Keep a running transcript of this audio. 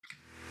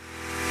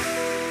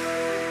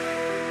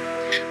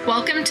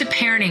Welcome to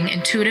Parenting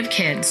Intuitive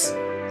Kids.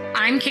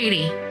 I'm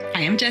Katie.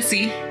 I am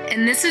Jessie.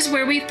 And this is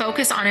where we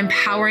focus on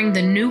empowering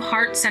the new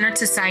heart-centered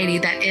society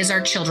that is our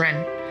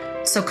children.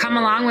 So come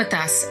along with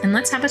us and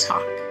let's have a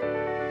talk.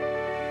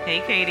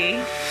 Hey,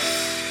 Katie.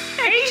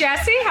 Hey,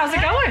 Jessie. How's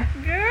it going?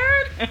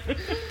 Good.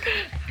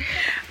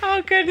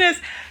 Oh, goodness.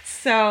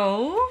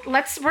 So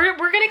we're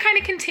going to kind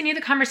of continue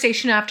the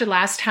conversation after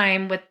last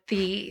time with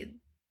the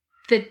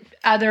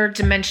other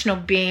dimensional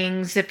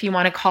beings, if you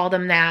want to call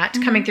them that,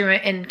 coming through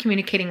and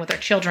communicating with our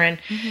children.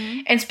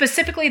 And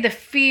specifically the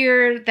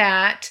fear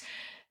that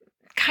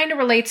kind of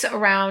relates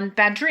around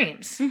bad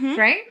dreams,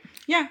 right?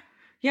 Yeah.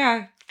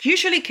 Yeah.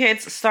 Usually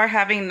kids start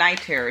having night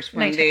terrors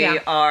when they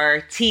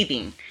are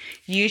teething.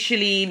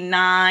 Usually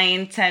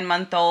 9,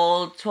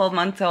 10-month-old,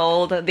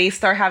 12-month-old, they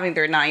start having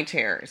their night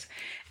terrors.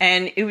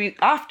 And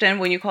often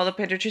when you call the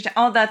pediatrician,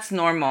 oh, that's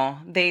normal.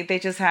 They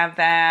just have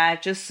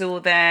that. Just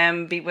soothe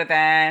them, be with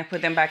them,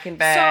 put them back in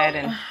bed.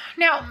 So,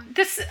 now,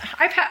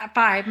 I've had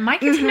 5. My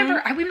kids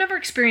we've never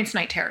experienced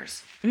night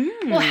terrors.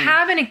 We'll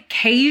have an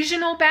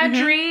occasional bad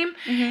dream.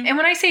 And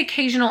when I say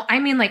occasional, I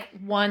mean like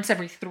once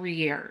every 3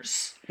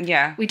 years.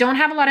 Yeah. We don't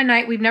have a lot of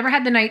night. We've never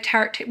had the night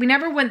terror. We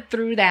never went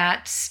through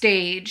that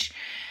stage.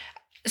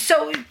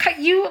 So I'm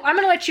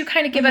going to let you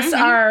kind of give us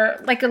our,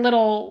 like a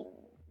little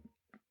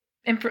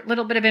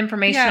bit of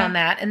information on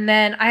that. And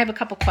then I have a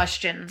couple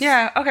questions.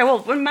 Yeah. Okay.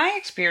 Well, in my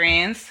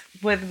experience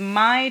with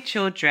my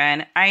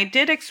children, I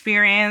did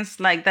experience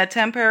like that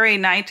temporary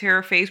night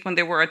terror phase when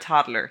they were a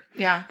toddler.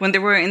 Yeah. When they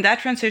were in that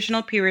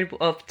transitional period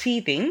of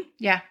teething.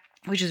 Yeah.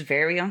 Which is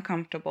very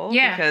uncomfortable.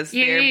 Yeah. Because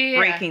they're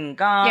breaking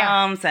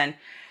gums and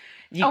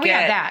you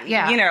get that.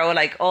 Yeah. You know,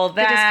 like all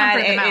that.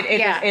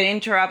 It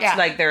interrupts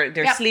like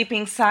their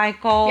sleeping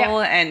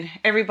cycle and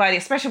everybody,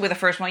 especially with the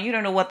first one, you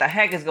don't know what the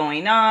heck is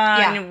going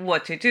on,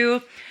 what to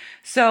do.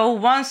 So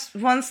once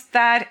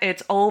that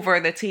it's over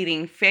the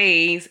teething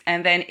phase,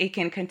 and then it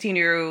can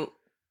continue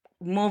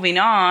moving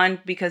on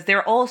because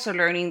they're also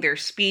learning their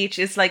speech.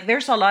 It's like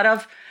there's a lot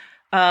of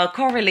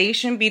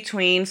correlation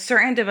between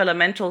certain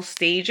developmental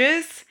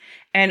stages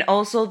and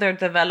also their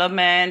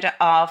development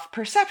of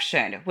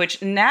perception, which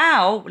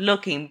now,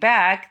 looking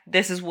back,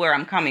 this is where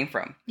I'm coming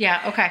from.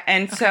 Yeah, okay.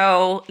 And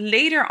so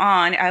later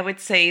on, I would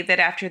say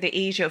that after the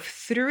age of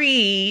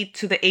 3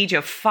 to the age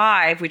of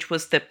 5, which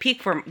was the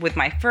peak with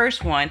my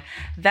first one,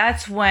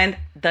 that's when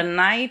the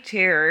night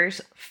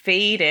terrors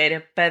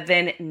faded, but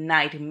then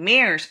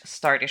nightmares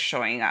started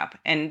showing up.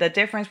 And the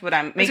difference, what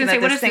I'm making that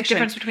distinction. What is the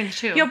difference between the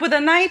two? Yeah, but the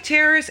night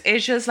terrors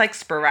is just like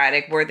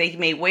sporadic, where they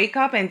may wake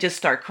up and just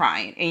start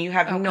crying, and you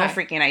have no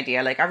freaking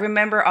idea. Like I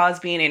remember us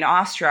being in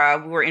Austria,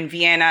 we were in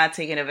Vienna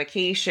taking a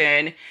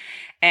vacation,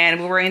 and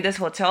we were in this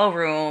hotel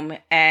room,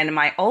 and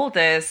my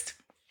oldest,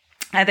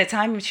 at the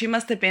time, she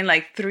must have been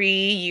like 3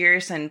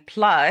 years and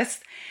plus,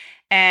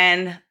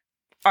 and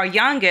our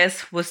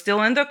youngest was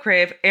still in the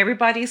crib.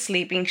 Everybody's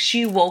sleeping.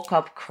 She woke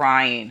up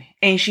crying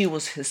and she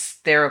was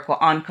hysterical,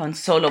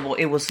 unconsolable.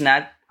 It was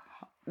not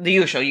the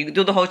usual. You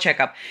do the whole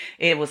checkup.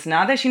 It was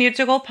not that she needed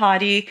to go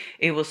potty.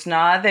 It was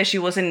not that she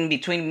was in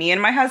between me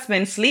and my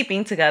husband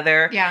sleeping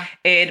together. Yeah.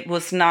 It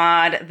was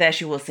not that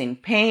she was in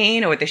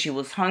pain or that she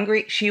was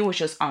hungry. She was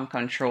just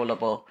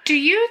uncontrollable. Do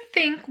you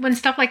think when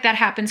stuff like that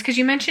happens, because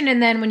you mentioned,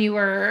 and then when you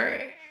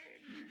were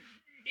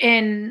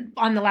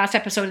on the last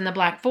episode in the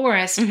Black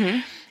Forest,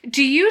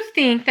 do you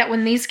think that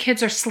when these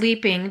kids are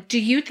sleeping, do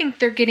you think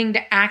they're getting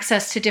to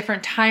access to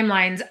different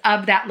timelines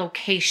of that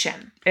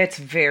location? It's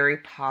very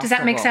possible. Does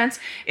that make sense?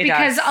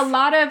 Because a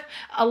lot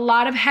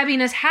of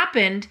heaviness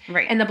happened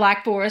in the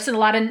Black Forest, and a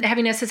lot of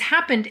heaviness has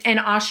happened in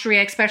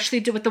Austria,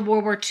 especially with the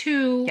World War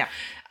II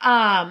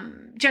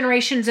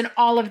generations and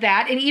all of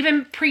that, and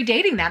even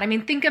predating that. I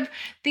mean, think of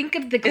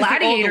the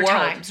gladiator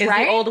times,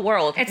 right? It's the old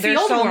world.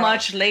 There's so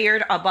much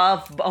layered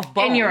above of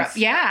bones in Europe.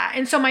 Yeah,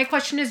 and so my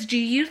question is, do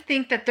you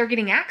think that they're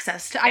getting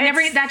access to?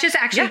 That just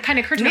actually kind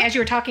of occurred to me as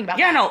you were talking about.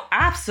 Yeah, no,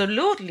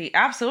 absolutely.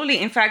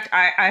 In fact,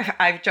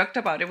 I've joked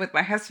about it with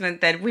my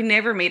husband that we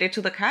never made it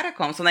to the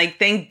catacombs. And like,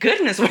 thank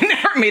goodness we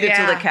never made it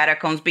to the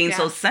catacombs. Being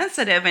so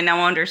sensitive and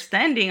now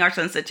understanding our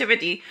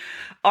sensitivity,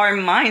 our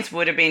minds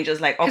would have been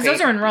just like, okay, because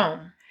those are in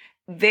Rome.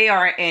 They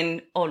are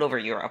in all over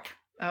Europe.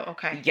 Oh,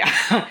 okay.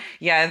 Yeah.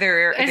 Yeah,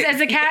 they're...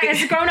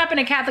 As grown up in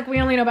a Catholic,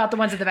 we only know about the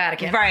ones at the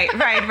Vatican. Right.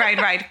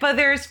 But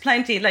there's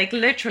plenty, like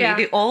literally,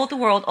 the old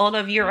world, all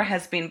of Europe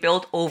has been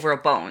built over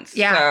bones.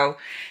 Yeah. So,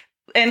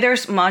 and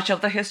there's much of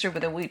the history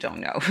that we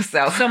don't know.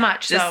 So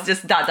much. Just ...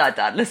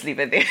 Let's leave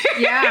it there.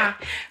 Yeah.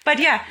 But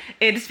yeah,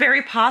 it's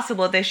very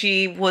possible that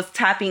she was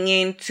tapping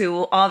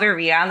into other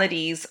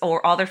realities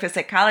or other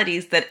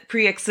physicalities that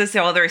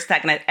pre-existed, other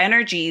stagnant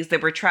energies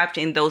that were trapped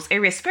in those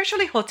areas,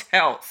 especially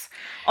hotels.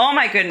 Oh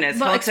my goodness.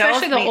 Well,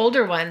 especially the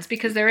older ones,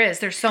 because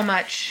there's so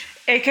much.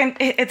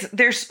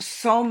 There's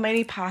so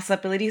many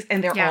possibilities,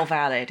 and they're all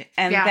valid.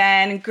 And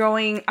then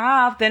growing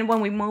up, then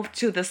when we moved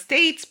to the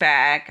States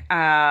back,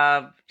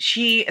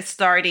 she is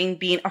starting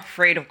being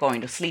afraid of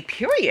going to sleep,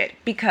 period,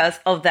 because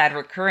of that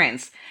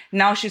recurrence.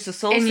 Now she's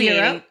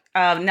associating.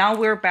 Now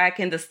we're back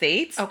in the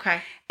States.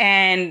 Okay.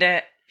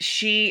 And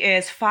she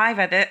is 5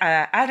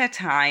 at a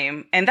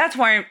time. And that's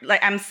why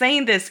I'm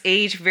saying this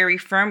age very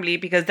firmly,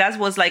 because that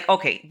was like,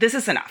 okay, this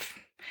is enough.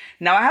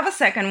 Now I have a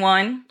second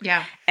one.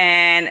 Yeah.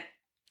 And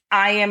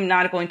I am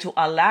not going to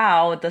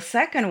allow the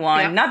second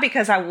one, Yep. not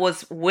because I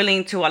was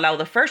willing to allow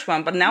the first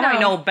one, but now I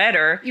know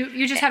better.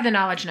 You just have the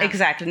knowledge now.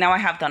 Exactly. Now I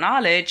have the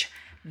knowledge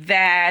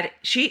that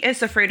she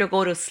is afraid to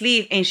go to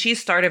sleep, and she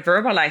started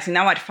verbalizing.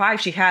 Now at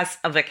 5, she has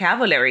a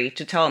vocabulary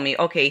to tell me,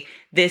 okay,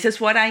 this is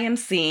what I am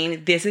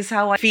seeing. This is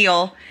how I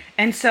feel.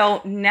 And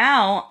so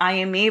now I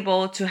am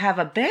able to have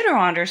a better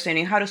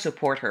understanding how to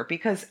support her,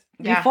 because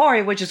before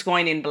it was just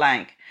going in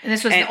blank. And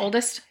this was the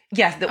oldest?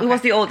 Yes, it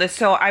was the oldest.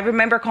 So I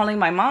remember calling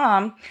my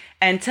mom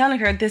and telling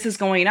her this is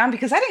going on,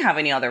 because I didn't have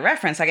any other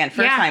reference. Again,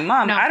 first time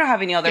mom, I don't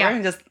have any other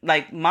reference. Just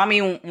like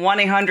mommy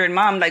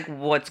 1-800-MOM, like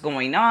what's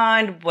going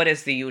on? What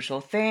is the usual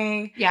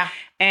thing? Yeah.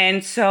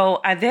 And so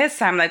at this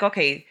time, like,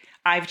 okay,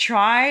 I've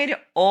tried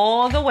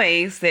all the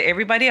ways that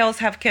everybody else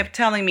have kept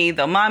telling me,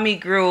 the mommy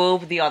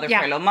group, the other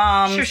fellow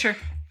moms. Sure.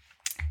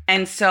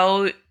 And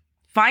so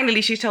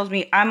finally she tells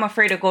me, I'm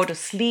afraid to go to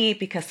sleep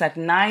because at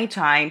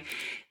nighttime,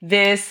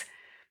 this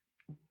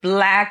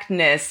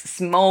blackness,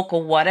 smoke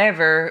or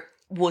whatever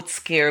would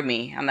scare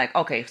me. I'm like,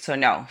 okay, so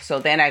no. So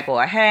then I go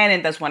ahead,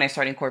 and that's when I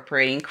start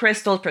incorporating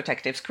crystals,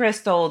 protective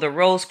crystal, the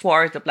rose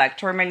quartz, the black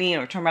tourmaline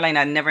or tourmaline.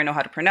 I never know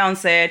how to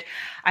pronounce it.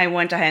 I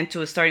went ahead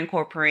to start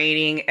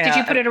incorporating. Did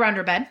you put it around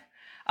her bed?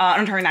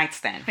 On her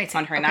nightstand.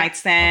 On her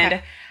nightstand.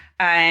 Okay.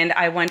 And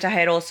I went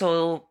ahead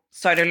also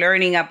started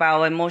learning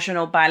about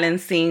emotional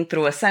balancing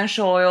through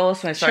essential oils.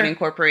 So I started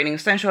incorporating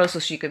essential oils so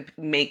she could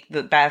make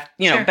the bath,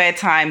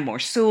 bedtime more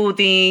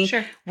soothing.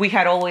 Sure. We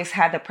had always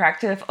had the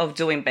practice of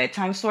doing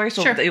bedtime stories.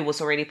 So it was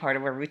already part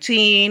of our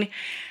routine.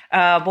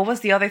 What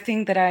was the other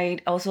thing that I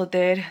also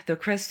did? The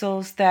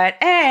crystals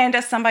and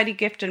somebody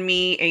gifted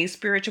me a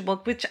spiritual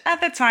book, which at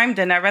the time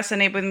did not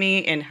resonate with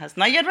me and has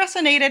not yet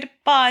resonated,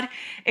 but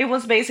it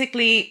was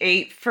basically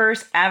a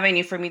first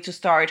avenue for me to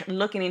start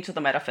looking into the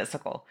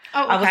metaphysical.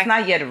 Oh, okay. I was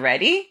not yet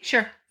ready.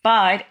 Sure.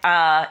 But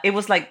it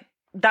was like,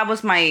 that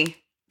was my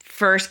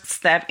first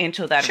step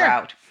into that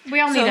route. We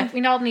all need it.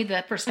 We all need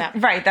the first step.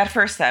 Right, that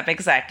first step,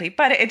 exactly.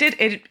 But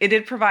it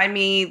did provide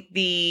me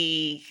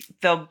the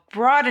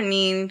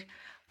broadening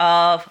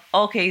of,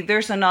 okay,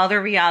 there's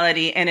another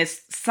reality, and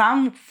it's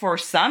for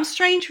some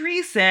strange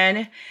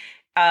reason,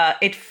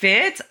 it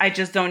fits. I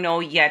just don't know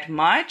yet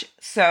much.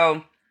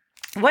 So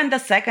when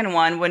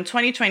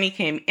 2020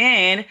 came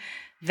in,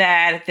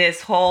 that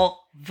this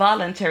whole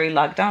voluntary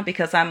lockdown,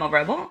 because I'm a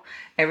rebel,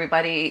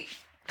 everybody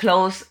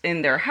closed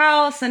in their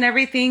house and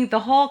everything,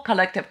 the whole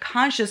collective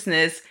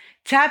consciousness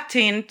tapped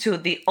into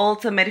the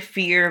ultimate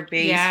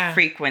fear-based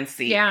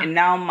frequency. Yeah. And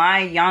now my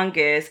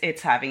youngest,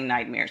 it's having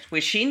nightmares,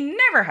 which she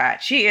never had.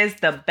 She is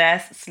the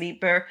best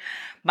sleeper,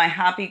 my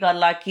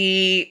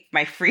happy-go-lucky,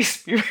 my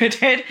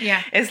free-spirited.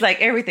 Yeah. It's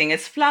like everything.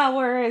 It's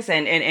flowers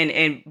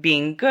and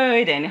being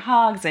good and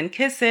hugs and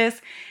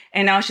kisses.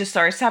 And now she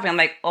starts tapping. I'm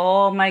like,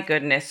 oh my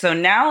goodness. So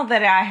now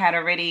that I had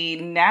already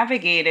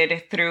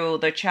navigated through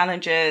the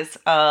challenges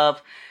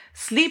of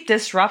sleep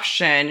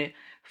disruption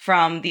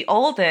from the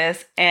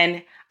oldest,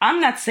 and I'm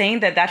not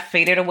saying that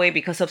faded away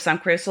because of some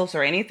crystals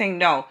or anything.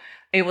 No,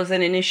 it was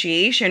an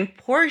initiation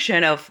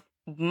portion of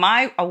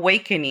my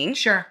awakening.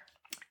 Sure.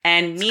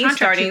 And me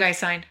starting, you guys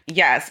signed.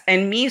 Yes.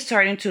 And me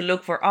starting to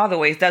look for other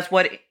ways. That's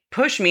what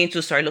pushed me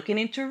to start looking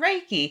into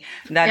Reiki.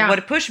 That's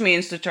what pushed me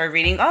into start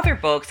reading other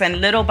books, and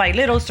little by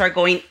little start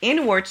going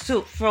inwards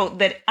so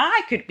that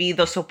I could be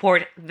the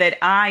support that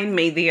I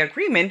made the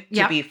agreement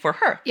to be for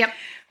her. Yep.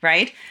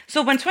 Right.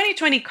 So when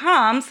 2020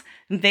 comes,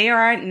 they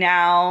are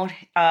now,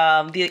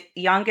 the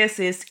youngest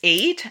is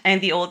 8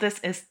 and the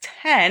oldest is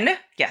 10.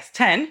 Yes,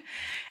 10.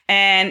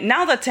 And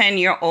now the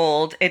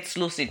 10-year-old, it's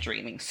lucid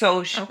dreaming.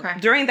 So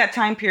during that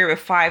time period of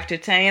 5 to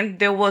 10,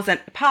 there was a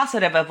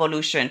positive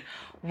evolution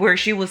where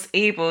she was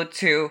able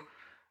to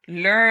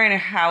learn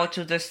how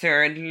to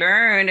discern,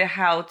 learn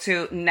how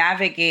to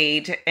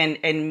navigate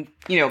and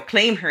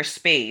claim her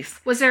space.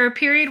 Was there a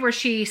period where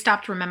she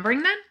stopped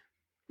remembering then?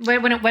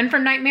 When it went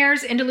from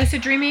nightmares into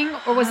lucid dreaming?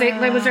 Or was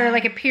there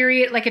like a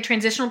period, like a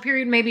transitional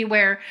period maybe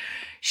where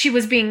she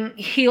was being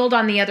healed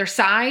on the other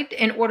side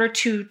in order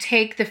to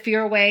take the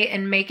fear away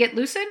and make it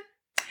lucid?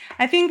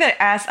 I think that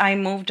as I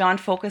moved on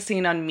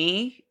focusing on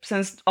me,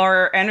 since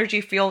our energy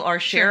field are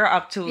share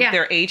up to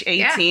their age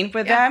 18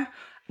 with them,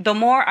 the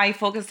more I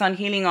focused on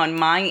healing on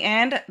my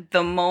end,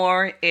 the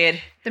more the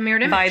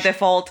mirrored image. By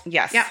default,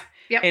 yes. Yeah.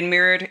 Yep. It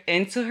mirrored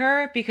into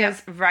her,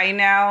 because right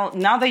now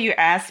that you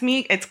ask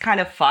me, it's kind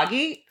of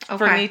foggy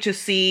for me to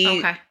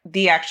see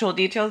the actual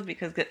details,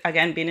 because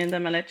again, being in the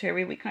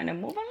military, we kind of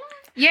move along.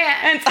 Yeah.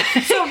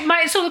 And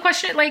so the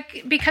question,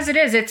 like, because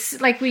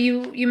it's like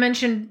you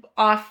mentioned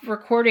off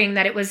recording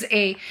that it was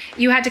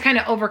you had to kind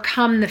of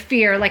overcome the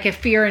fear, like a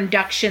fear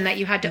induction that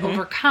you had to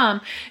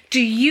overcome.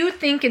 Do you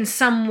think in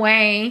some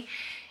way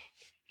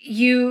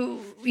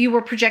you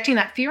were projecting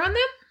that fear on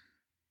them?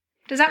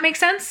 Does that make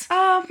sense?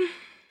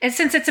 And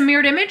since it's a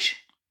mirrored image?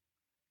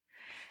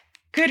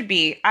 Could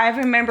be. I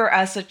remember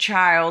as a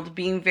child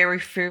being very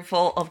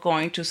fearful of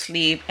going to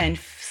sleep and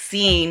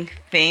seeing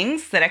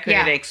things that I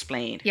couldn't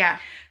explain. Yeah.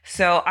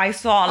 So I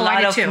saw a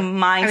lot of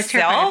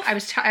myself.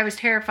 I was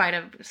terrified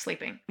of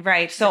sleeping.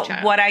 Right. So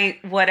what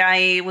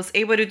I was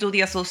able to do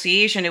the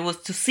association, it was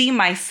to see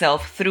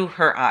myself through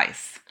her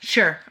eyes.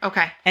 Sure.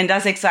 Okay. And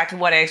that's exactly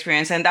what I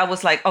experienced. And that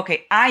was like,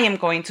 okay, I am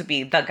going to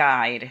be the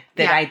guide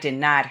that I did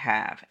not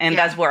have. And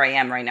that's where I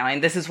am right now.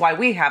 And this is why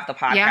we have the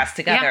podcast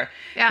together.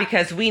 Yeah.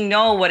 Because we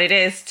know what it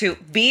is to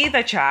be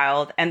the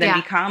child and then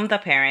become the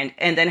parent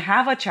and then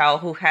have a child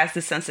who has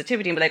this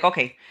sensitivity and be like,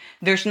 okay,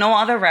 there's no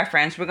other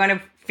reference. We're going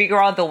to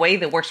figure out the way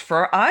that works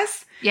for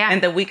us. Yeah.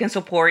 And that we can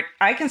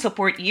I can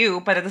support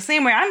you. But at the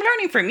same way, I'm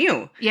learning from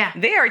you. Yeah.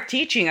 They are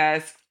teaching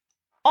us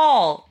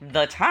all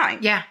the time.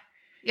 Yeah.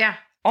 Yeah.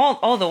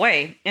 All the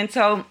way. And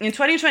so in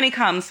 2020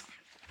 comes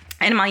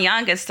and my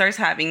youngest starts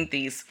having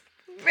these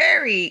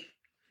very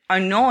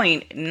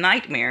annoying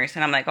nightmares.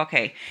 And I'm like,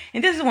 okay.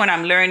 And this is when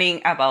I'm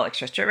learning about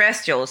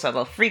extraterrestrials,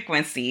 about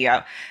frequency.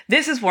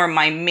 This is where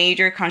my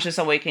major conscious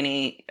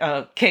awakening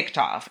kicked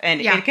off.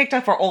 And it kicked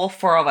off for all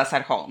 4 of us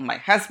at home. My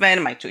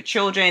husband, my 2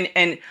 children,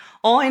 and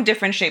all in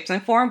different shapes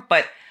and form.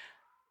 But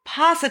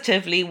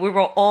positively, we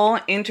were all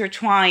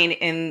intertwined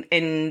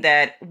in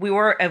that we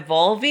were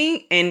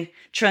evolving and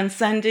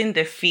transcending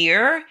the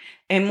fear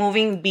and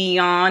moving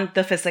beyond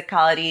the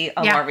physicality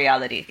of our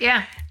reality.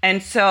 Yeah.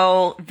 And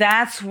so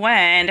that's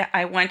when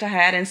I went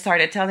ahead and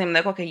started telling him,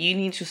 like, okay, you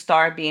need to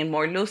start being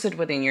more lucid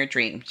within your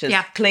dream.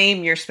 Just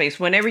claim your space.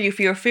 Whenever you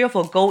feel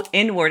fearful, go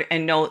inward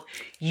and know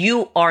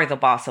you are the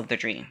boss of the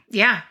dream.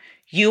 Yeah.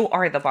 You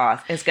are the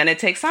boss. It's going to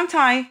take some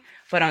time.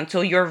 But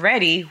until you're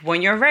ready,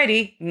 when you're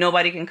ready,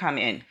 nobody can come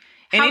in.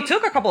 And it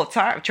took a couple of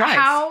tries.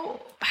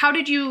 How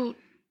did you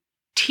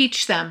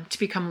teach them to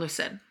become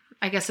lucid?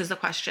 I guess is the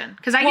question.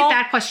 Because I get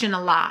that question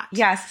a lot.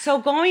 Yes. So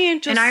going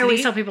into and I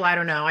always tell people, I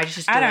don't know. I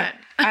just do it.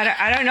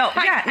 I don't know.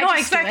 Yeah, no,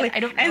 exactly.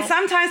 I don't know. And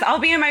sometimes I'll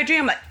be in my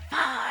dream like,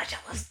 fudge, I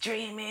was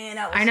dreaming.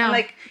 I know. I'm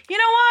like, you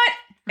know what?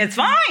 It's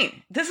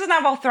fine. This is not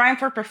about thriving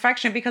for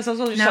perfection because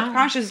also your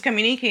subconscious is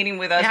communicating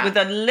with us with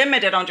a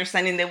limited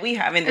understanding that we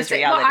have in this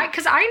reality. Well,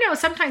 because I know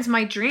sometimes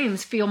my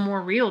dreams feel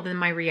more real than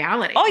my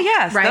reality. Oh,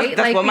 yes. Right?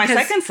 That's what my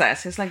second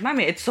says. It's like,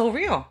 mommy, it's so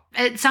real.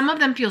 Some of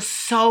them feel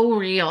so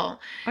real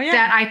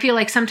that I feel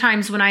like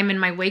sometimes when I'm in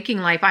my waking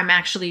life, I'm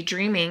actually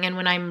dreaming. And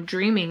when I'm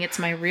dreaming, it's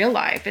my real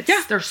life.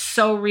 They're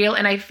so real.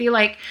 And I feel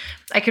like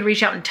I could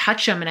reach out and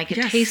touch them and I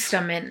could taste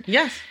them. And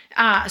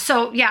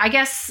I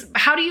guess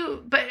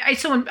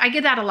I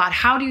get that a lot.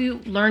 How do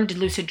you learn to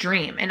lucid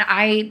dream? And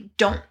I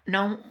don't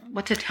know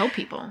what to tell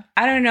people.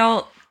 I don't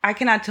know. I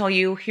cannot tell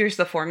you, here's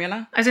the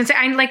formula. I was going to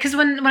say, because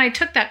when I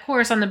took that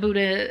course on the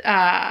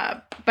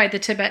Buddha, by the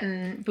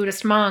Tibetan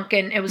Buddhist monk,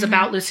 and it was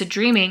about lucid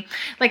dreaming,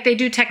 like they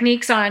do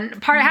techniques on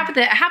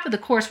half of the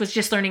course was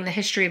just learning the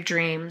history of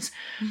dreams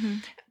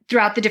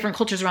throughout the different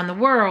cultures around the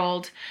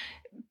world.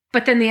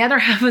 But then the other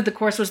half of the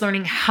course was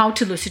learning how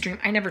to lucid dream.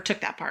 I never took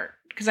that part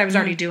because I was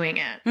already doing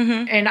it.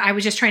 And I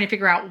was just trying to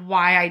figure out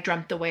why I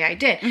dreamt the way I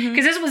did.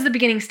 Because this was the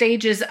beginning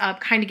stages of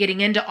kind of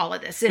getting into all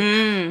of this.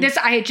 And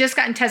I had just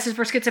gotten tested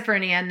for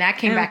schizophrenia and that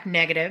came back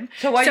negative.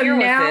 So what year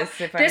was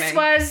this? This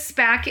was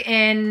back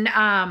in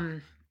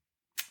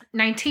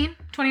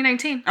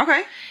 2019.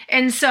 Okay.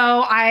 And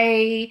so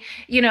I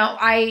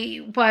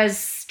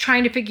was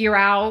trying to figure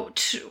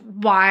out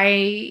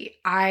why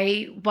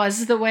I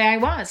was the way I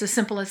was, as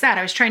simple as that.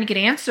 I was trying to get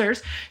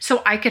answers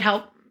so I could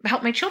help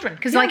my children.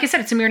 Because like I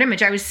said, it's a mirrored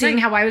image. I was seeing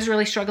how I was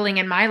really struggling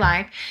in my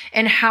life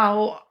and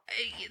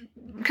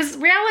because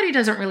reality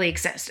doesn't really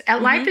exist.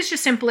 Life is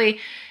just simply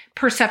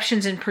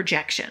perceptions and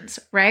projections,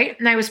 right?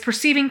 And I was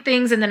perceiving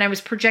things and then I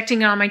was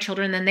projecting it on my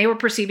children and then they were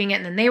perceiving it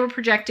and then they were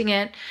projecting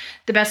it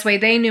the best way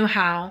they knew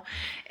how.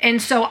 And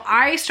so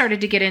I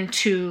started to get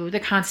into the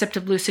concept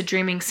of lucid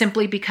dreaming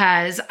simply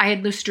because I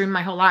had lucid dreamed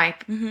my whole life.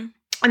 And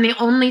the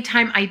only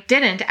time I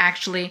didn't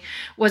actually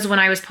was when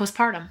I was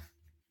postpartum.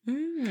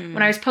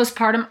 When I was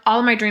postpartum, all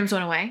of my dreams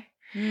went away.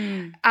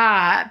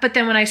 But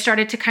then when I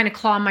started to kind of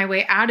claw my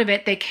way out of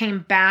it, they came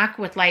back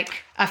with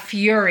like a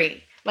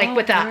fury.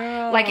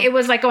 It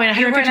was like going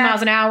 150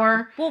 miles an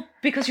hour. Well,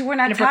 because you were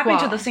not tapping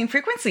to the same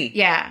frequency.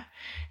 Yeah.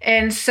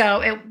 And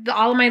so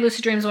all of my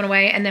lucid dreams went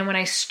away. And then when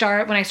I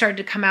started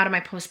to come out of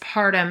my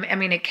postpartum, I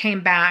mean, it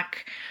came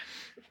back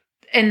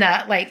in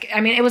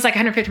it was like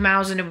 150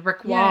 miles into a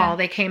brick wall.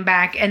 They came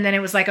back and then it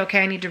was like,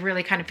 okay, I need to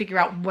really kind of figure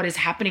out what is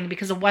happening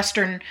because the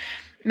Western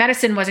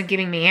medicine wasn't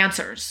giving me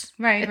answers.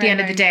 At the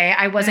end of the day,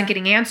 I wasn't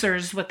getting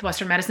answers with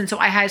Western medicine. So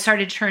I had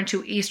started to turn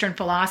to Eastern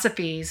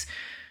philosophies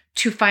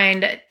to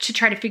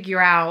try to figure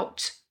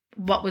out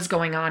what was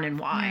going on and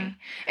why.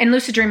 And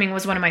lucid dreaming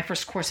was one of my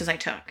first courses I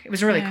took. It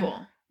was really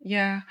cool.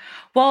 Yeah.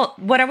 Well,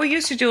 what we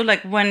used to do,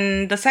 like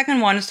when the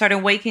second one started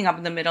waking up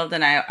in the middle of the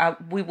night,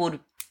 we would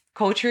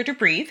coach her to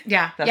breathe.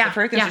 Yeah. That's the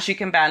first thing, so she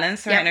can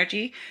balance her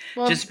energy.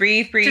 Well, just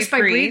breathe. Just by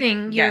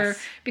breathing,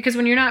 because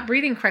when you're not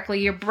breathing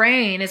correctly, your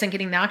brain isn't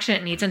getting the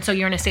oxygen it needs, and so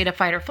you're in a state of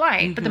fight or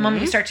flight. But the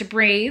moment you start to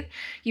breathe,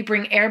 you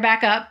bring air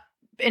back up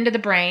into the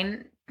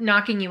brain,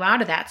 knocking you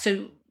out of that.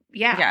 So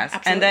Yeah. Yes.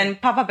 Absolutely. And then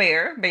Papa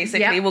Bear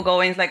basically will go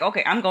in. It's like,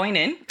 okay, I'm going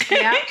in.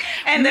 Yeah.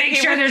 And make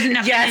sure there's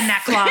nothing in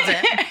that closet.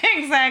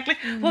 Exactly.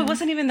 Well, it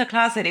wasn't even the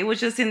closet. It was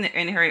just in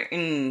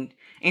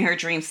her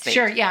dream state.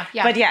 Sure. Yeah.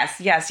 Yeah. But yes.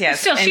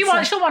 Still,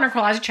 she'll want her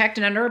closet checked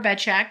and under her bed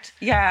checked.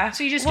 Yeah.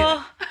 So you just do it.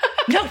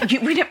 No,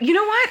 you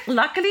know what?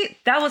 Luckily,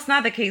 that was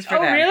not the case for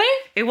them. Oh,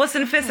 really? It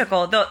wasn't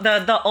physical.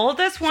 The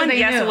oldest one,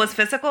 yes, it was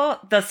physical.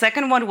 The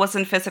second one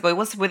wasn't physical. It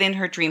was within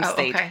her dream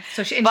state. Okay.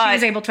 So she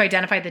was able to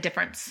identify the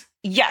difference.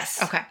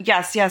 Yes. Okay.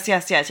 Yes.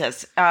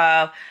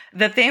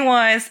 The thing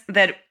was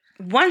that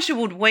once she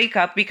would wake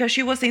up, because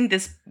she was in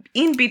this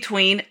in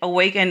between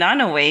awake and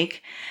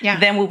unawake,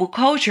 then we will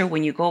coach her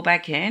when you go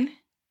back in.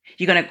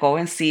 You're going to go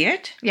and see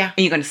it. Yeah.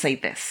 And you're going to say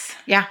this.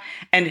 Yeah.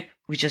 And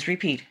we just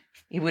repeat.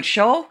 It would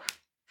show,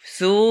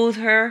 soothe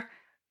her,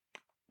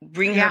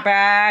 bring her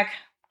back,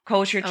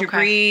 coach her to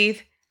breathe,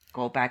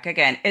 go back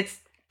again. It's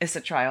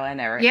a trial and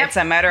error. Yep. It's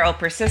a matter of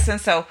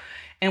persistence.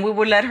 And we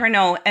would let her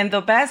know. And the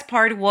best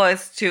part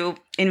was to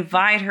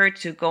invite her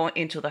to go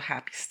into the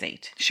happy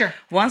state. Sure.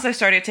 Once I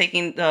started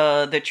taking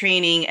the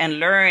training and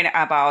learn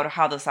about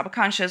how the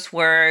subconscious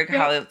work,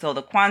 how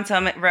the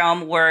quantum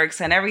realm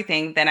works and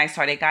everything, then I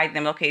started guiding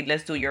them, okay,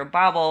 let's do your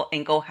bubble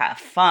and go have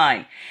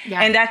fun.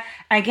 Yeah. And that,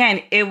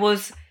 again, it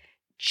was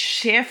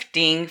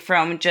shifting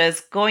from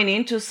just going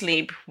into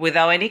sleep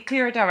without any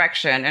clear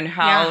direction and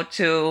how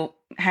to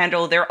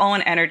handle their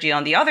own energy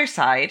on the other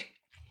side.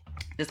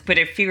 Just put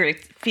it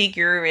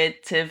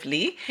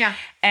figuratively. Yeah.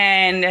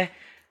 And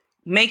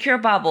make your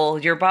bubble.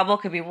 Your bubble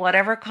could be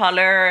whatever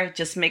color.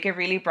 Just make it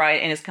really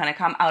bright and it's going to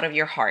come out of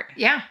your heart.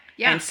 Yeah.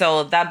 Yeah. And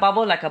so that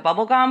bubble, like a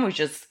bubble gum, would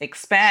just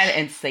expand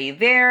and stay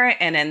there.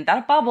 And then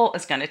that bubble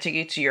is going to take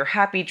you to your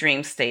happy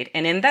dream state.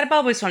 And in that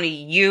bubble, it's only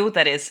you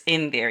that is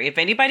in there. If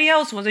anybody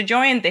else wants to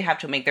join, they have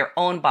to make their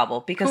own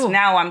bubble. Because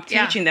now I'm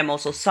teaching them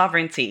also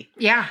sovereignty.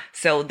 Yeah.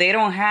 So they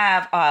don't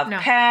have a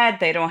pet.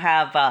 They don't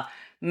have a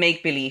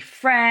make-believe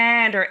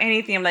friend or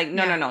anything. I'm like,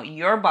 no,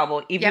 your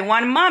bubble. If you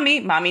want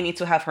mommy needs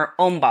to have her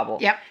own bubble.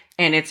 Yep.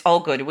 And it's all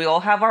good. We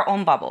all have our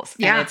own bubbles.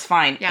 Yeah. And it's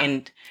fine. Yeah.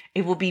 And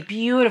it will be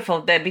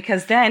beautiful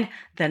because then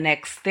the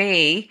next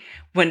day,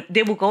 when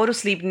they will go to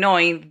sleep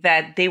knowing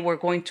that they were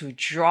going to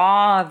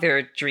draw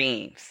their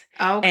dreams.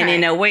 Okay. And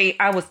in a way,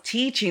 I was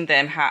teaching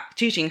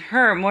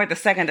her more the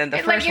second than the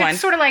first one. It's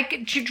sort of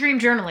like dream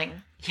journaling.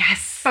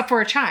 Yes. But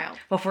for a child.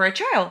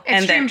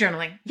 It's dream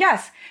journaling.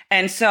 Yes.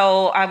 And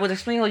so I would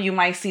explain, you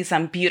might see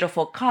some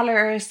beautiful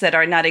colors that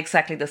are not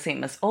exactly the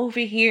same as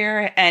over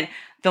here. And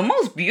the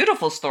most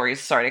beautiful stories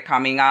started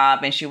coming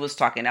up. And she was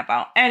talking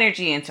about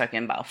energy and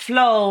talking about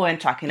flow and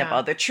talking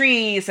about the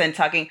trees and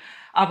talking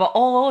about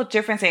all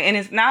different things. And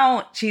it's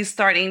now she's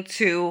starting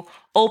to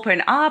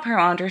open up her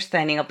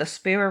understanding of the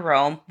spirit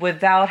realm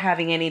without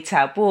having any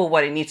taboo,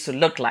 what it needs to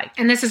look like.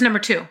 And this is number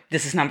 2.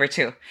 This is number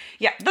 2.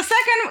 Yeah. The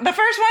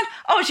first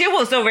one, she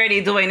was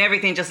already doing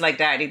everything just like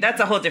daddy. That's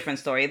a whole different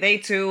story. They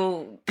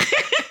too,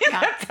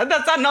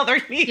 that's another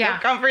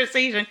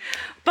conversation.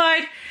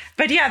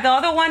 But yeah, the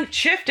other one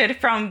shifted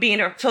from being,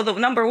 so the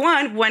number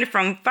 1 went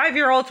from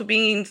 5-year-old to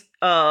being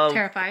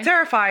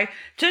terrified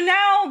to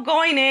now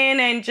going in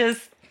and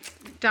just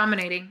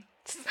dominating.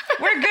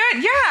 We're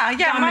good. Yeah.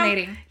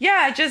 Dominating.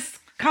 Just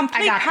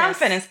complete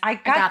confidence. I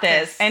got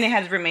this. And it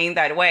has remained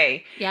that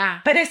way. Yeah.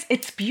 But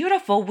it's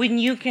beautiful when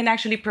you can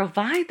actually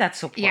provide that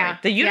support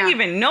that you didn't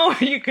even know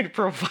you could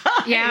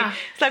provide. Yeah.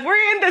 It's like, we're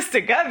in this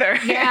together.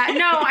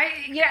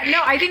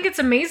 I think it's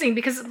amazing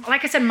because,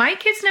 like I said, my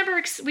kids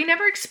we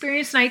never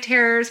experienced night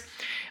terrors.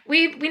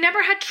 We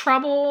never had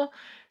trouble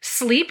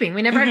sleeping.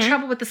 We never had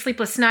trouble with the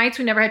sleepless nights.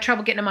 We never had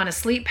trouble getting them on a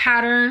sleep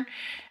pattern.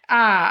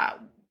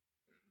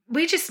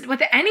 We just,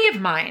 with any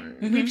of mine,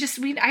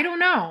 I don't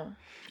know.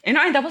 And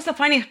that was the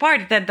funniest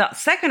part, that the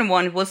second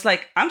one was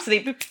like, I'm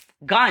sleeping,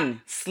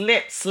 gone,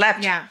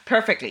 slept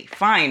perfectly,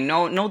 fine,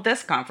 no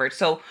discomfort.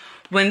 So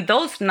when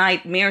those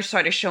nightmares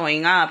started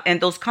showing up and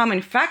those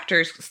common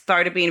factors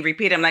started being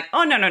repeated, I'm like,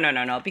 oh,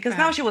 no. Because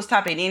now she was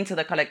tapping into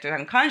the collective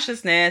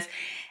unconsciousness.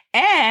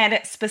 And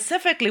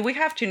specifically, we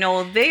have to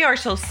know they are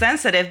so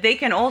sensitive, they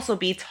can also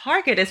be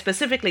targeted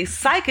specifically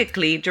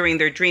psychically during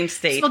their dream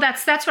state. Well,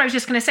 that's what I was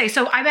just going to say.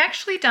 So I've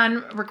actually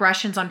done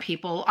regressions on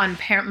people, on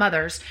parent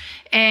mothers.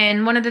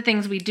 And one of the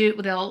things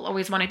they'll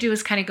always want to do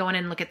is kind of go in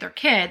and look at their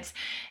kids.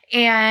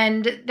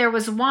 And there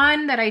was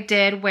one that I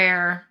did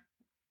where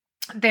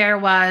there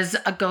was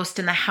a ghost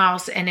in the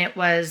house and it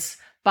was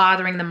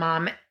bothering the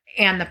mom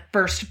and the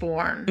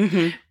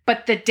firstborn.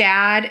 But the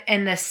dad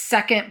and the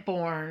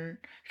secondborn,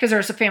 because there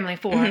was a family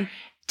of 4,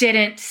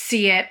 didn't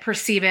see it,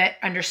 perceive it,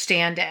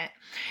 understand it.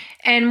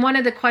 And one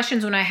of the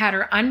questions when I had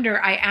her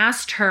under, I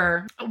asked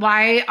her,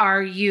 why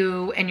are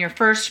you and your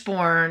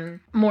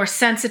firstborn more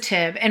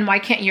sensitive and why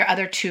can't your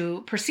other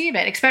 2 perceive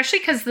it? Especially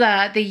because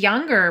the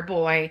younger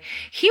boy,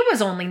 he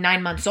was only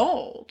 9 months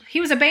old.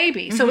 He was a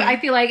baby. So I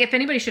feel like if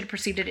anybody should have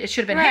perceived it, it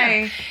should have been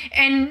him.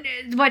 And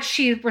what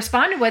she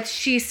responded with,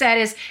 she said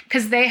is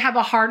because they have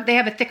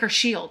a thicker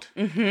shield.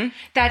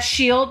 That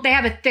shield, they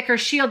have a thicker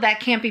shield that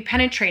can't be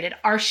penetrated.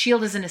 Our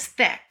shield isn't as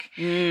thick.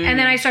 And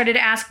then I started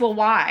to ask, well,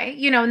 why?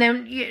 And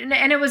then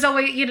and it was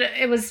always,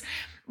 it was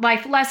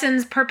life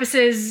lessons,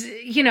 purposes,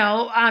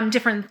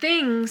 different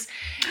things.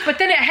 But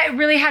then it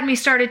really had me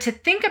started to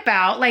think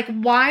about, like,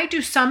 why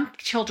do some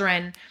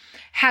children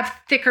have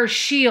thicker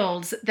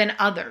shields than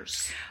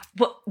others?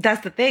 Well,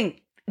 that's the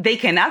thing. They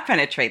cannot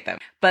penetrate them,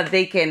 but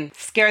they can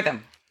scare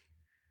them.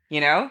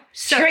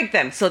 Trick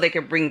them so they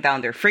can bring down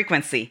their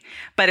frequency.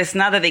 But it's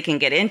not that they can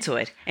get into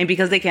it. And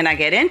because they cannot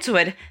get into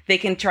it, they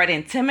can try to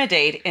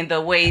intimidate in the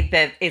way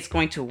that it's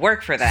going to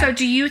work for them. So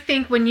do you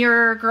think when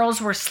your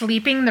girls were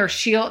sleeping, their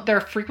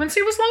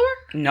frequency was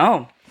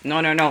lower?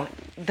 No.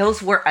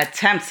 Those were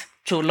attempts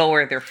to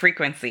lower their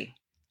frequency.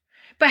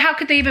 But how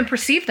could they even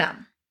perceive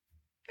them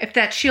if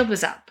that shield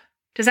was up?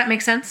 Does that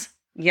make sense?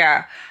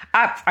 Yeah.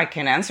 I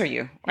can answer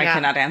you. I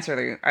cannot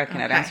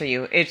answer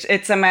you.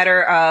 It's a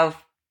matter of,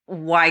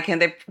 why can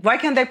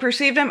they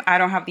perceive them? I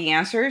don't have the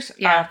answers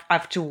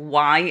of to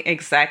why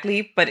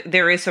exactly, but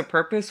there is a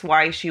purpose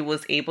why she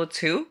was able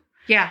to.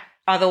 Yeah.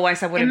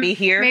 Otherwise, I wouldn't be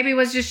here. Maybe it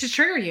was just to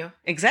trigger you.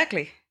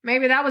 Exactly.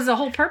 Maybe that was the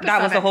whole purpose.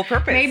 That was the whole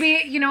purpose.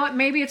 Maybe, you know what?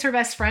 Maybe it's her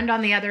best friend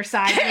on the other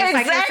side. And it's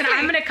like, listen,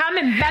 I'm going to come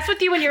and mess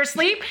with you in your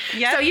sleep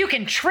so you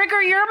can trigger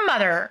your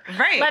mother.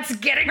 Right. Let's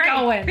get it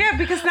going. Yeah,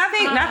 because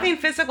nothing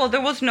physical. There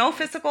was no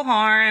physical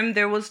harm.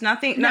 There was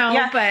nothing.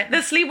 But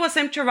the sleep was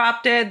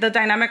interrupted. The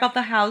dynamic of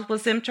the house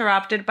was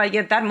interrupted. But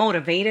yet that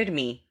motivated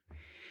me.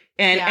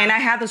 And I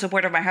had the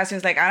support of my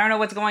husband. He's like, I don't know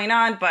what's going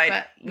on,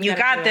 but you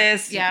got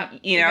this. Yeah,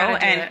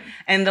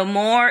 and the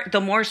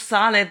more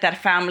solid that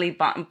family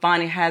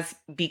bond has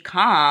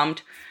become,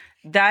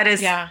 that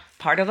is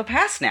part of the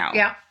past now.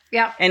 Yeah.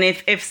 Yeah. And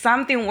if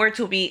something were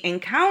to be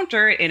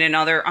encountered in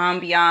another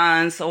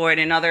ambiance or in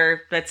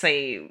another, let's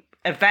say,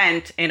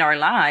 event in our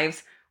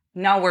lives,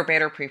 now we're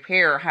better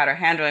prepared how to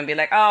handle it and be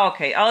like,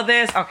 okay,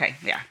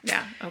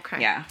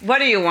 what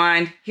do you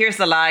want? Here's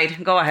the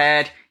light. Go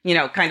ahead.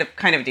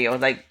 Kind of deal.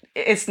 Like,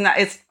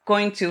 it's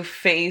going to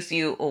phase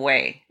you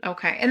away.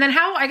 Okay. And then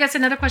I guess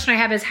another question I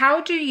have is,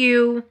 how do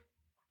you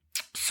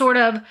sort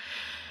of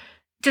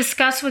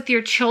discuss with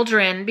your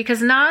children,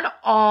 because not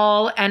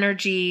all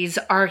energies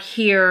are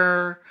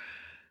here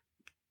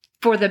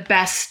for the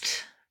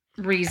best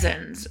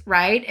reasons,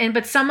 right?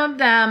 But some of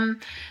them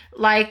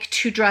like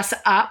to dress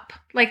up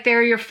like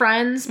they're your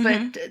friends,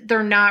 but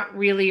they're not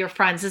really your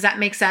friends. Does that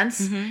make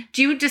sense? Mm-hmm.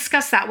 Do you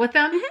discuss that with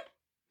them? Mm-hmm.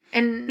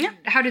 And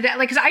how do that,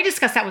 like, because I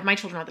discuss that with my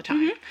children all the time.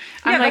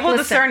 Mm-hmm. I'm like, the whole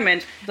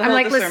discernment.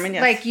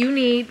 Like, you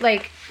need,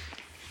 like,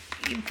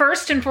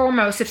 first and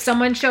foremost, if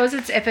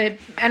an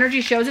energy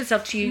shows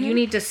itself to you, you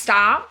need to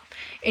stop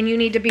and you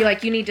need to be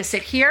like, you need to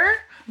sit here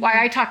while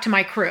I talk to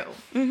my crew.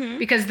 Mm-hmm.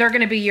 Because they're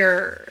going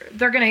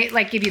to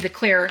like give you the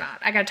clear,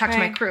 I got to talk to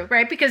my crew,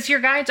 right? Because your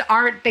guides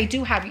they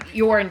do have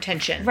your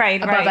intention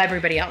above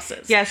everybody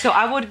else's. Yeah, so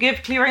I would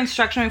give clear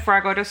instruction before I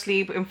go to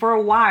sleep. And for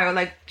a while,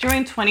 like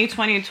during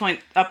 2020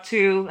 up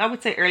to, I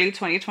would say early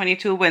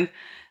 2022, when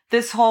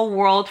this whole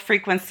world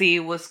frequency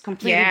was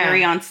completely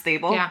very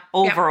unstable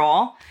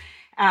overall,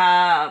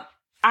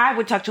 I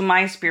would talk to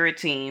my spirit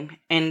team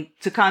and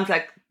to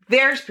contact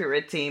their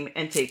spirit team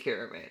and take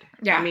care of it.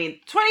 Yeah. I mean,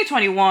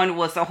 2021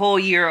 was a whole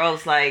year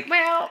of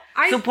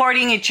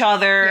supporting each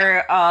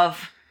other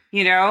of,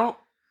 my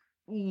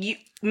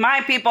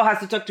people has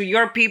to talk to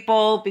your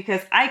people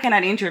because I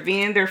cannot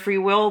intervene in their free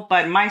will,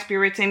 but my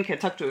spirit team can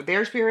talk to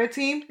their spirit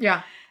team.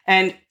 Yeah.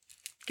 And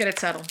get it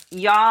settled.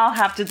 Y'all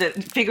have to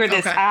figure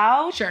this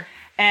out. Sure.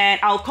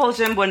 And I'll coach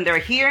them when they're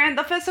here in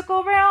the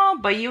physical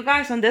realm. But you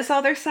guys on this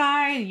other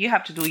side, you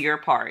have to do your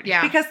part.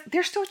 Yeah. Because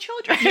they're still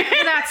children.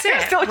 That's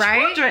they're still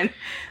children.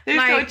 They're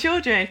still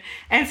children.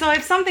 And so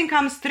if something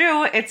comes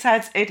through, it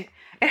says it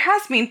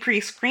has been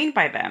pre-screened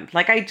by them.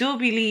 Like, I do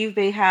believe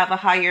they have a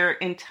higher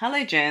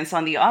intelligence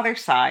on the other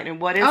side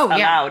and what is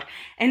allowed.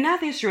 And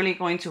nothing's really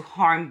going to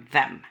harm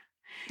them.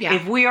 Yeah.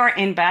 If we are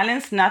in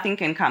balance, nothing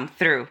can come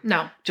through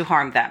to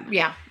harm them.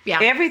 Yeah. Yeah.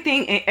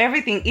 Everything,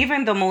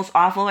 even the most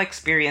awful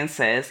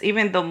experiences,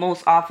 even the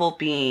most awful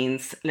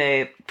beings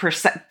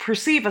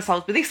perceive us,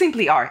 but they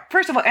simply are.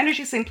 First of all,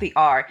 energy simply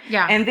are.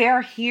 Yeah. And they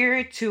are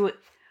here to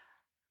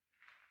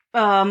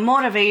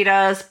motivate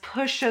us,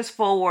 push us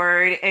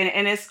forward,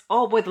 and it's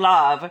all with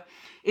love.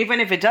 Even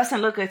if it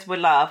doesn't look, it's with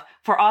love,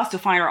 for us to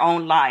find our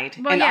own light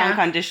and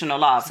unconditional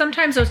love.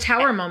 Sometimes those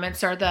tower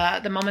moments are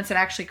the moments that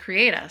actually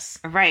create us.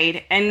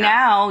 Right. And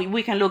now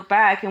we can look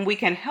back and we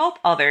can help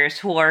others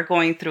who are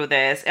going through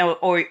this.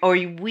 Or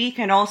we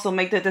can also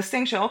make the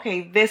distinction,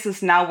 okay, this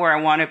is not where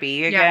I want to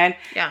be again.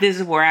 Yeah. This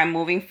is where I'm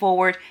moving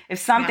forward. If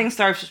something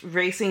starts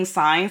raising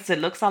signs that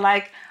looks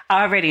alike,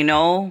 I already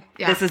know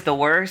this is the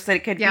worst that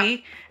it could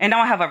be. And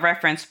now I have a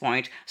reference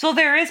point. So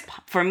there is,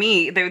 for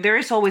me, there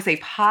is always a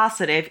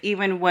positive,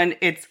 even when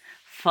it's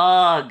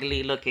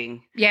fugly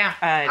looking. Yeah.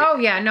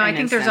 I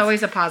think there's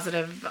always a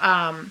positive,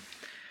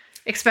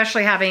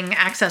 especially having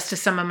access to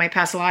some of my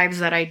past lives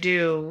that I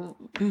do.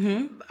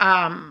 Mm-hmm.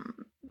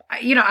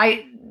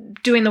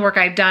 doing the work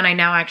I've done, I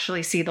now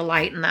actually see the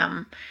light in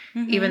them,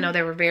 even though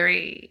they were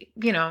very,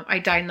 I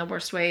died in the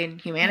worst way in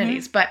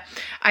humanities. But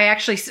I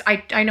actually,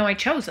 I know I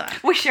chose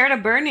that. We shared a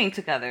burning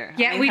together.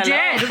 Yeah, we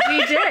did.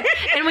 We did.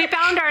 And we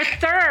found our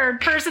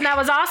third person that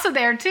was also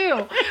there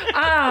too.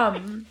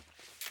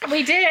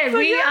 We did.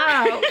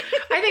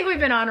 I think we've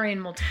been honoring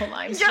multiple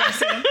lives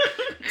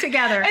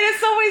together. And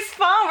it's always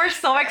fun. We're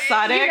so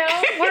excited.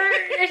 We're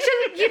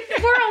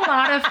a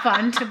lot of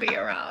fun to be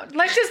around.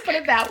 Let's just put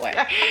it that way.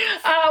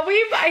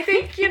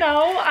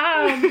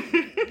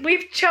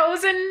 We've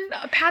chosen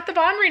a path of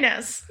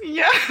honoriness.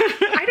 Yeah.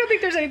 I don't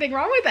think there's anything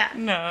wrong with that.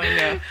 No.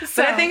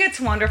 So, but I think it's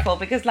wonderful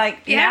because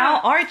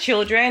now our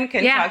children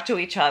can talk to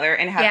each other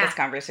and have this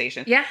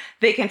conversation. Yeah.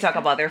 They can talk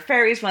about their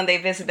fairies when they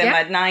visit them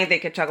at night. They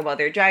can talk about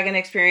their dragon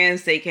experience.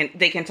 They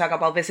can talk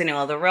about visiting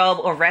other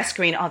realm or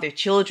rescuing other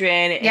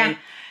children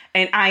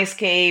and ice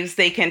caves.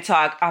 They can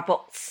talk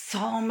about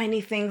so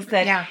many things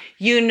that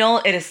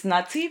it is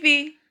not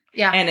TV.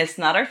 Yeah. And it's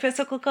not our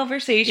physical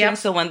conversation. Yep.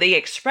 So when they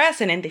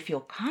express it and they feel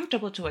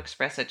comfortable to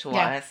express it to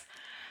us,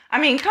 I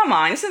mean, come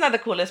on, isn't that the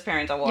coolest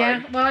parent award?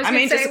 Yeah, well,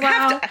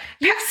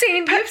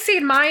 you've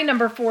seen my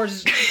number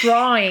 4's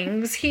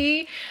drawings.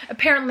 He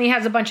apparently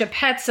has a bunch of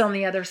pets on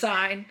the other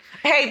side.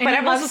 Hey, but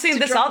I've also seen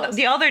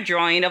the other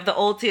drawing of the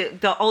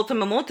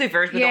ultimate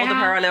multiverse with all the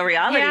parallel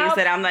realities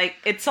that I'm like,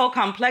 it's so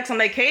complex. I'm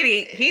like,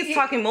 Katie, he's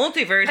talking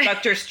multiverse,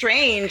 Dr.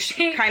 Strange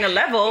kind of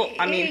level.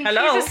 I mean,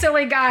 hello. He's a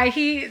silly guy.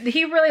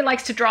 He really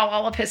likes to draw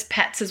all of his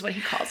pets, is what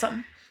he calls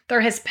them. They're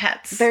his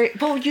pets.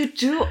 Well, you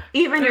do.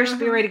 Even your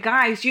spirit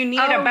guides, you need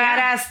a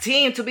badass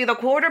team to be the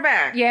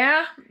quarterback.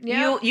 Yeah.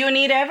 You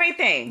need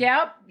everything.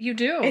 Yep, you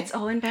do. It's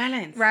all in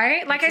balance.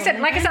 Right? Like I said,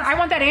 I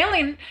want that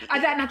alien. I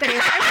want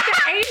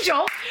that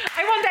angel.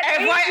 I want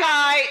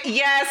that FYI,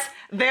 yes,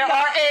 there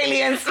are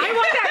aliens. I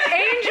want that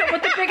angel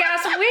with the big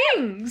ass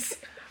wings.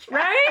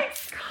 Right?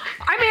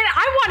 I mean,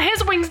 I want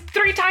his wings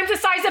 3 times the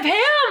size of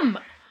him.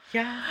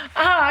 Yeah.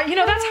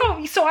 That's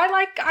how, so I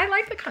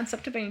like the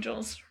concept of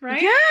angels,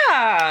 right?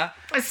 Yeah.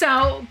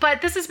 So,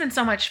 but this has been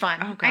so much fun.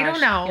 Oh, gosh, I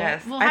don't know.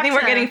 Yes. I think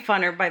we're getting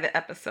funner by the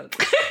episode.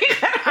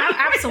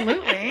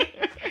 Absolutely.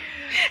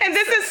 And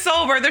this is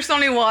sober. There's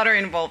only water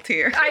involved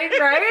here.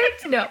 Right?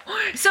 No.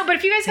 So, but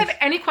if you guys have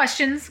any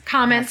questions,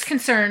 comments,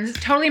 concerns,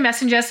 totally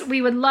message us.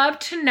 We would love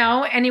to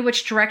know any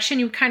which direction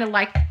you kind of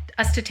like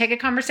us to take a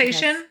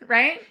conversation,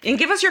 right? And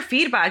give us your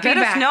feedback. Let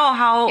us know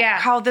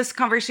how this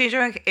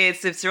conversation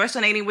is, if it's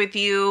resonating with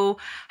you,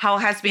 how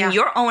has been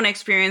your own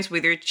experience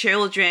with your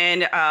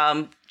children,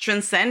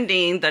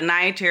 transcending the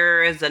night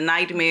terrors, the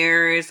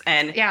nightmares,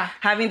 and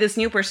having this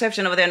new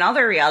perception of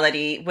another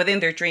reality within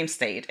their dream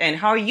state. And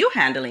how are you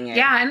handling it?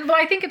 Yeah, and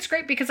I think it's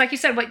great because, like you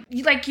said,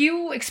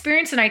 you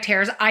experienced the night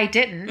terrors, I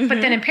didn't.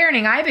 But then in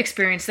parenting, I've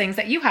experienced things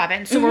that you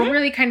haven't. So we're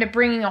really kind of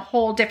bringing a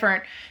whole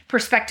different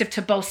perspective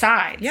to both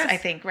sides, I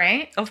think,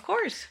 right? Of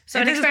course. So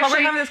and this is why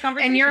we're having this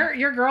conversation. And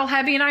you're girl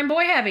heavy and I'm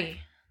boy heavy.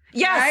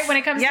 Yes. Right? When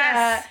it comes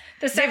to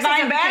the sex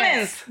divine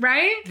balance. Kids,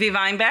 right?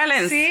 Divine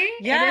balance. See?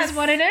 Yes. It is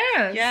what it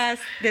is. Yes.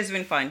 This has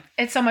been fun.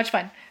 It's so much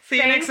fun. See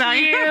you next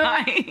time.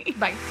 Bye.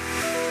 Bye.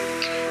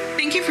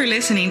 Thank you for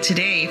listening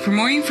today. For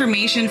more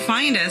information,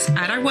 find us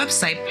at our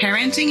website,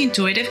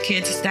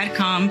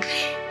 parentingintuitivekids.com.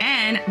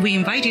 And we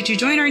invite you to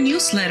join our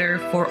newsletter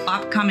for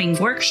upcoming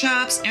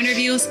workshops,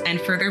 interviews, and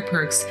further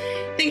perks.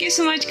 Thank you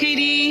so much,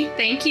 Katie.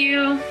 Thank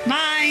you.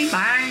 Bye.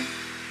 Bye.